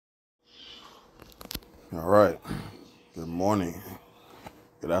All right. Good morning,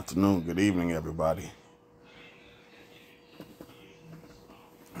 good afternoon, good evening, everybody.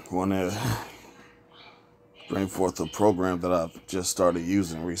 I want to bring forth a program that I've just started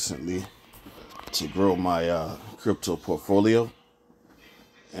using recently to grow my crypto portfolio.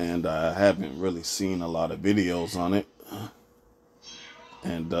 And I haven't really seen a lot of videos on it.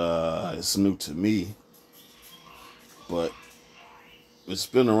 And it's new to me, but it's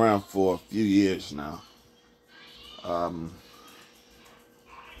been around for a few years now.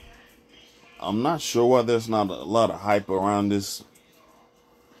 I'm not sure why there's not a lot of hype around this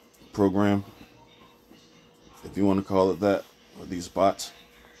program, if you want to call it that, or these bots.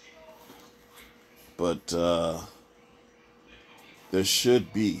 But there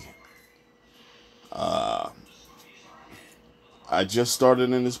should be. I just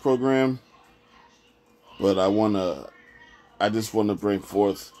started in this program, but I just want to bring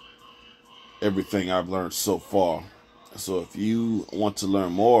forth everything I've learned so far. So if you want to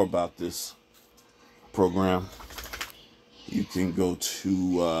learn more about this program, you can go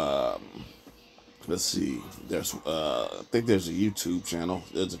to, let's see, I think there's a YouTube channel.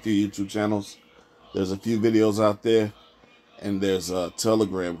 There's a few YouTube channels. There's a few videos out there, and there's a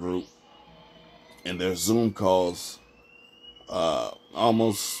Telegram group, and there's Zoom calls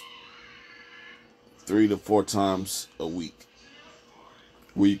almost 3 to 4 times a week,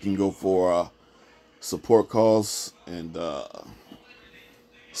 where you can go for support calls and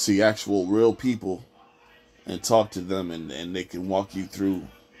see actual real people and talk to them, and they can walk you through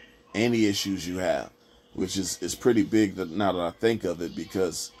any issues you have, which is pretty big now that I think of it,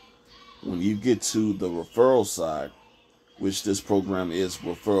 because when you get to the referral side, which this program is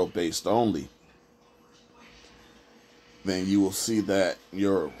referral based only, then you will see that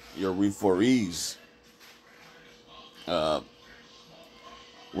your referees,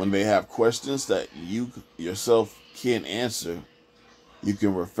 when they have questions that you yourself can't answer, you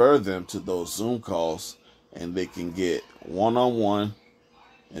can refer them to those Zoom calls, and they can get one-on-one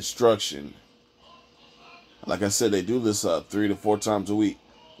instruction. Like I said, they do this 3 to 4 times a week.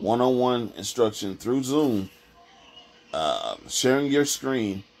 One-on-one instruction through Zoom, sharing your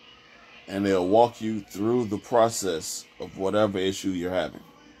screen, and they'll walk you through the process of whatever issue you're having.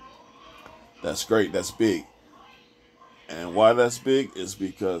 That's great. That's big. And why that's big is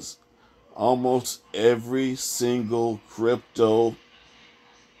because almost every single crypto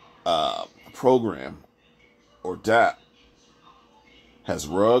program or DApp has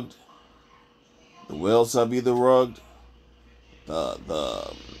rugged. The whales have either rugged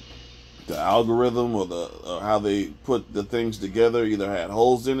the algorithm, or how they put the things together, either had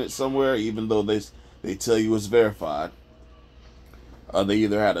holes in it somewhere, even though they tell you it's verified. They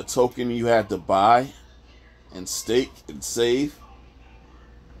either had a token you had to buy and stake and save.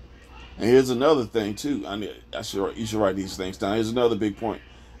 And here's another thing too. You should write these things down. Here's another big point.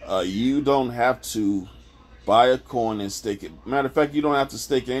 You don't have to buy a coin and stake it. Matter of fact, you don't have to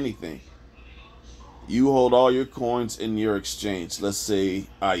stake anything. You hold all your coins in your exchange. Let's say,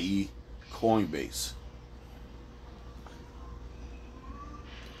 i.e., Coinbase.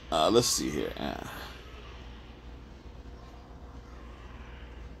 Let's see here.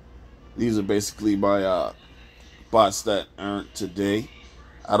 These are basically my bots that earned today.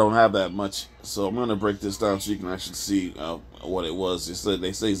 I don't have that much, so I'm gonna break this down so you can actually see what it was.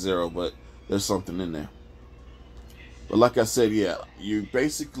 They say 0, but there's something in there. But like I said, yeah, you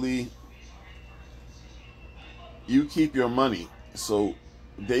keep your money, so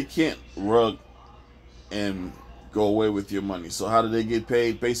they can't rug and go away with your money. So how do they get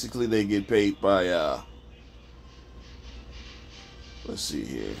paid? Basically, they get paid by let's see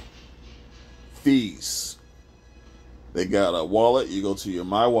here, fees. They got a wallet. You go to your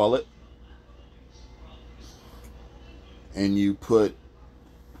My Wallet, and you put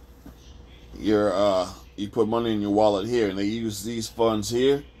money in your wallet here, and they use these funds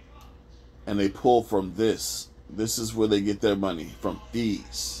here, and they pull from this. This is where they get their money from,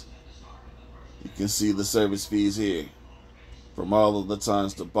 fees. You can see the service fees here from all of the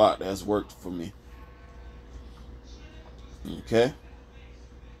times the bot has worked for me. Okay.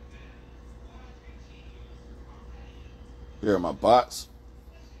 Here are my bots.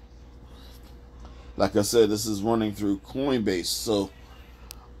 Like I said, this is running through Coinbase, so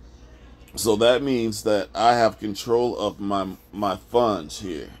that means that I have control of my funds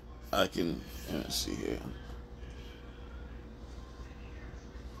here. I can, let's see here.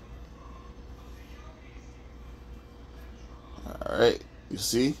 All right, you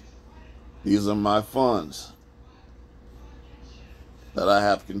see, these are my funds that I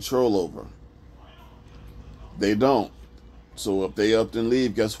have control over. They don't. So if they up and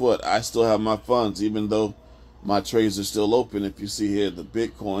leave, guess what? I still have my funds, even though my trades are still open. If you see here, the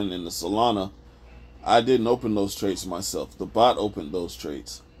Bitcoin and the Solana, I didn't open those trades myself. The bot opened those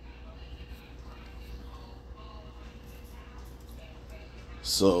trades.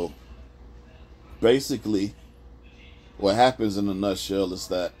 So basically, what happens in a nutshell is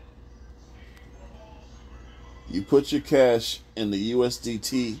that you put your cash in the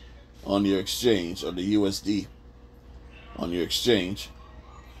USDT on your exchange, or the USD on your exchange.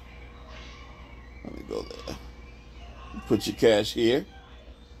 Let me go there. You put your cash here.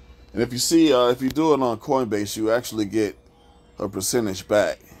 And if you see, if you do it on Coinbase, you actually get a percentage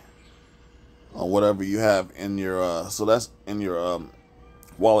back on whatever you have in your, so that's in your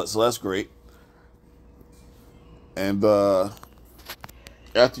wallet. So that's great. And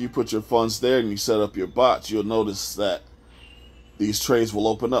after you put your funds there and you set up your bots, you'll notice that these trades will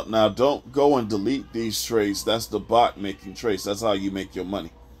open up. Now, don't go and delete these trades. That's the bot making trades. That's how you make your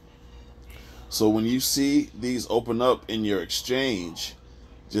money. So when you see these open up in your exchange,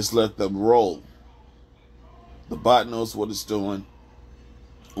 just let them roll. The bot knows what it's doing.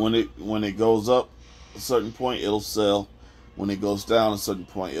 When it goes up a certain point, it'll sell. When it goes down a certain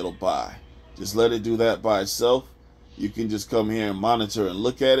point, it'll buy. Just let it do that by itself. You can just come here and monitor and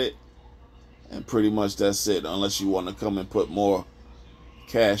look at it, and pretty much that's it, unless you want to come and put more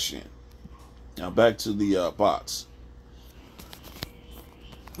cash in. Now back to the bots.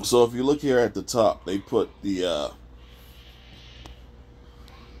 So if you look here at the top, they put the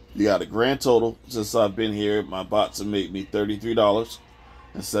you got a grand total. Since I've been here, my bots have made me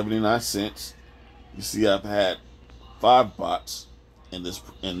 $33.79. You see, I've had 5 bots in this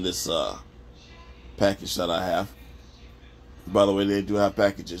package that I have. By the way, they do have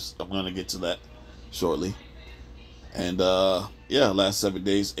packages. I'm going to get to that shortly. And yeah, last 7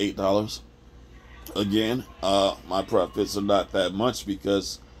 days, $8. Again, my profits are not that much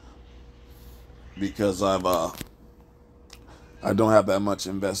because I don't have that much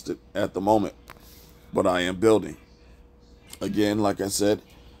invested at the moment, but I am building. Again, like I said,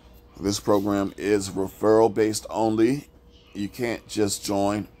 this program is referral based only. You can't just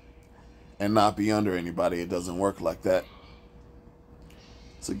join and not be under anybody. It doesn't work like that.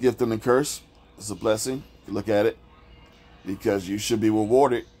 It's a gift and a curse. It's a blessing. You look at it, because you should be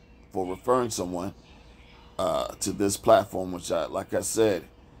rewarded for referring someone to this platform, which like I said,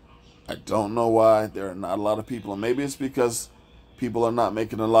 I don't know why there are not a lot of people. And maybe it's because people are not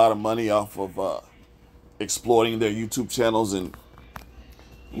making a lot of money off of exploiting their YouTube channels and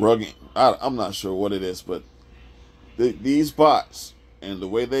rugging. I'm not sure what it is, but these bots and the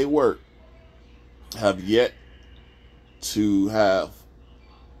way they work have yet to have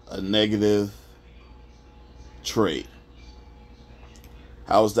a negative trade.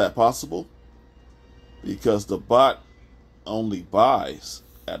 How is that possible? Because the bot only buys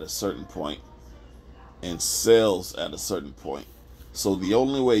at a certain point and sells at a certain point. So the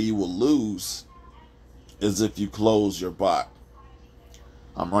only way you will lose is if you close your bot.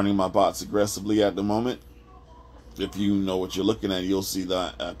 I'm running my bots aggressively at the moment. If you know what you're looking at, you'll see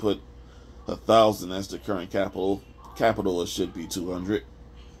that I put 1,000 as the current capital. Capital, it should be 200.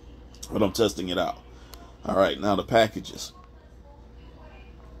 But I'm testing it out. All right, now the packages.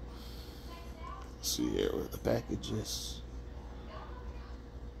 Let's see here where the packages.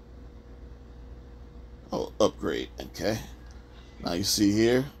 Oh, upgrade. Okay. Now you see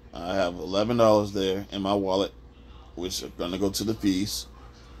here, I have $11 there in my wallet, which are going to go to the fees.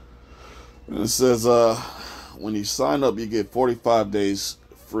 And it says when you sign up, you get 45 days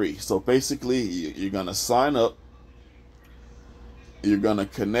free. So basically, you're going to sign up. You're going to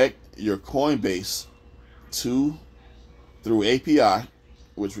connect your Coinbase through API,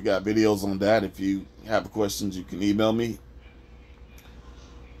 which we got videos on that. If you have questions, you can email me.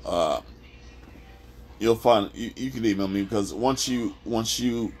 You'll find you can email me, because once you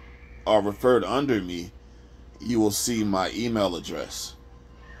are referred under me, you will see my email address.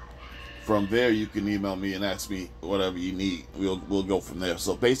 From there, you can email me and ask me whatever you need. We'll go from there.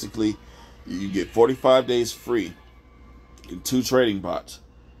 So basically, you get 45 days free in 2 trading bots.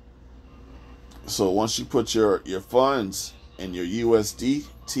 So once you put your funds in your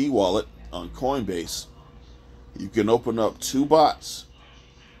USDT wallet on Coinbase, you can open up 2 bots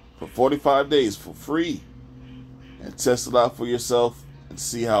for 45 days for free and test it out for yourself and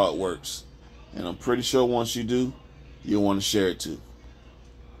see how it works. And I'm pretty sure once you do, you'll want to share it too.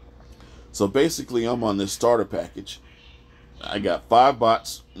 So basically, I'm on this starter package. I got 5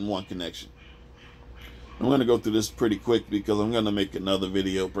 bots and 1 connection. I'm going to go through this pretty quick because I'm going to make another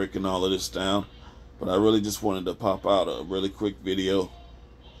video breaking all of this down. But I really just wanted to pop out a really quick video.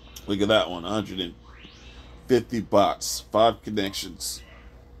 Look at that one, 50 bots, 5 connections.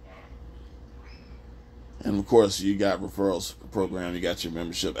 And of course, you got referrals program, you got your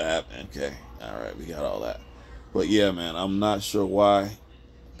membership app. Okay, all right, we got all that. But yeah, man, I'm not sure why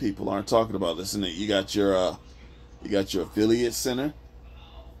people aren't talking about this. And you got your affiliate center.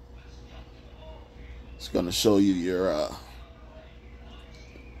 It's going to show you your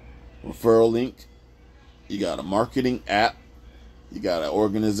referral link. You got a marketing app. You got an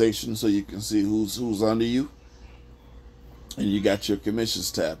organization so you can see who's under you. And you got your commissions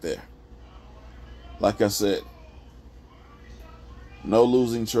tab there. Like I said, no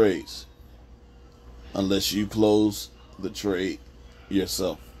losing trades unless you close the trade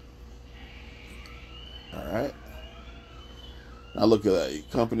yourself. All right. Now look at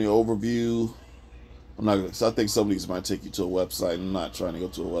that company overview. I'm not gonna. So I think some of these might take you to a website. I'm not trying to go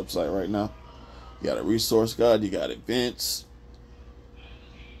to a website right now. You got a resource guide. You got events.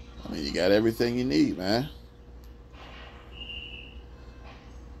 I mean, you got everything you need, man.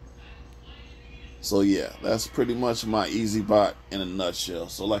 So yeah, that's pretty much my EasyBot in a nutshell.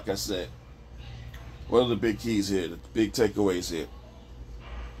 So like I said, what are the big keys here? The big takeaways here.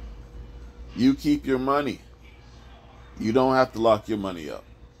 You keep your money. You don't have to lock your money up.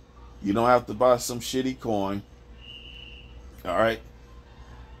 You don't have to buy some shitty coin. All right.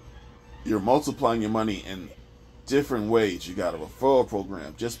 You're multiplying your money in different ways. You got a referral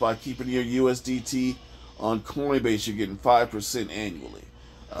program. Just by keeping your USDT on Coinbase, you're getting 5% annually.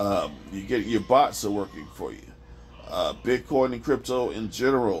 You get your bots are working for you. Bitcoin and crypto in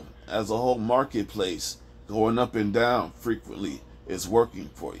general, as a whole marketplace, going up and down frequently, is working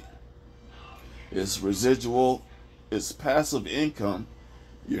for you. It's residual. It's passive income.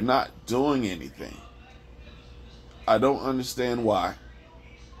 You're not doing anything. I don't understand why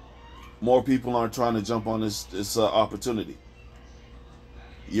more people aren't trying to jump on this opportunity.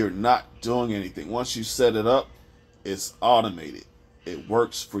 You're not doing anything. Once you set it up, it's automated. It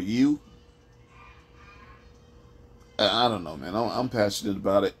works for you. I don't know, man. I'm passionate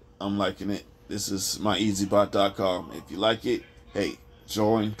about it. I'm liking it. This is myezybot.com. If you like it, hey,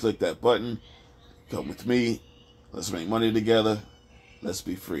 join. Click that button. Come with me. Let's make money together. Let's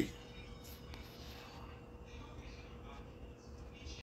be free.